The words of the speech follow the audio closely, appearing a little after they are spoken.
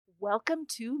Welcome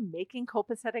to Making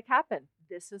Copacetic Happen.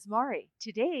 This is Mari.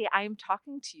 Today I am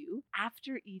talking to you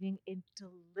after eating a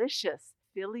delicious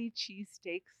Philly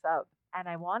cheesesteak sub. And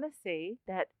I want to say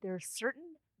that there are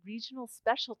certain regional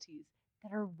specialties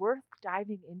that are worth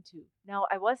diving into. Now,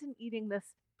 I wasn't eating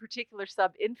this particular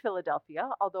sub in Philadelphia,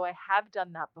 although I have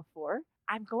done that before.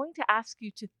 I'm going to ask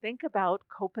you to think about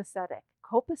copacetic.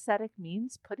 Copacetic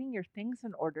means putting your things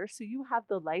in order so you have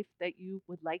the life that you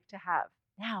would like to have.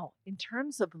 Now, in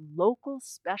terms of local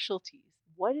specialties,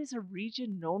 what is a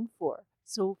region known for?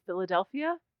 So,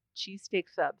 Philadelphia, cheesesteak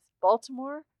subs.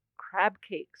 Baltimore, crab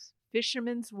cakes.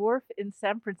 Fisherman's Wharf in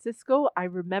San Francisco, I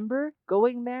remember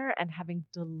going there and having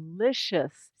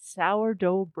delicious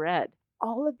sourdough bread.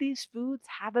 All of these foods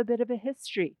have a bit of a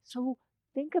history. So,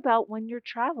 think about when you're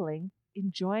traveling,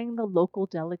 enjoying the local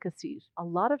delicacies. A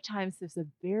lot of times there's a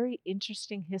very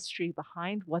interesting history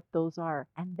behind what those are.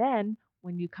 And then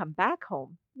when you come back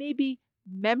home, maybe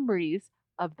memories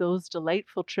of those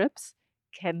delightful trips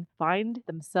can find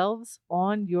themselves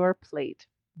on your plate.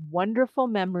 Wonderful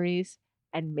memories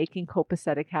and making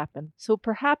copacetic happen. So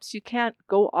perhaps you can't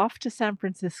go off to San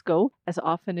Francisco as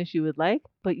often as you would like,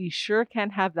 but you sure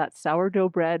can have that sourdough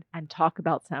bread and talk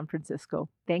about San Francisco.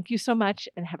 Thank you so much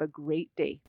and have a great day.